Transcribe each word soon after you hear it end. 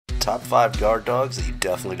Top 5 guard dogs that you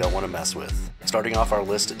definitely don't want to mess with. Starting off our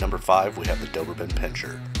list at number 5, we have the Doberman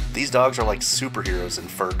Pinscher. These dogs are like superheroes in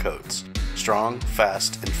fur coats. Strong,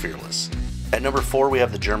 fast, and fearless. At number 4, we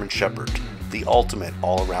have the German Shepherd, the ultimate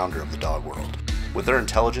all-arounder of the dog world. With their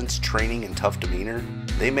intelligence, training, and tough demeanor,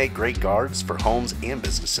 they make great guards for homes and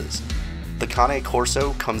businesses. The Cane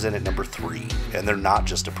Corso comes in at number 3, and they're not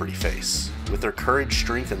just a pretty face. With their courage,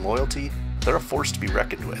 strength, and loyalty, they're a force to be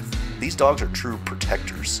reckoned with. These dogs are true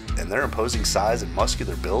protectors, and their imposing size and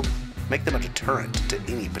muscular build make them a deterrent to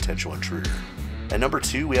any potential intruder. At number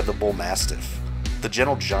 2, we have the Bull Mastiff, the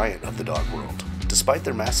gentle giant of the dog world. Despite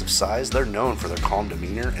their massive size, they're known for their calm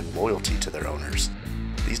demeanor and loyalty to their owners.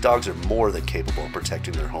 These dogs are more than capable of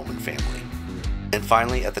protecting their home and family. And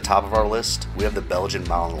finally, at the top of our list, we have the Belgian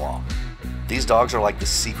Malinois. These dogs are like the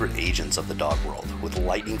secret agents of the dog world, with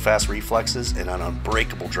lightning-fast reflexes and an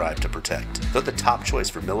unbreakable drive to protect. They're the top choice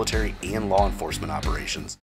for military and law enforcement operations.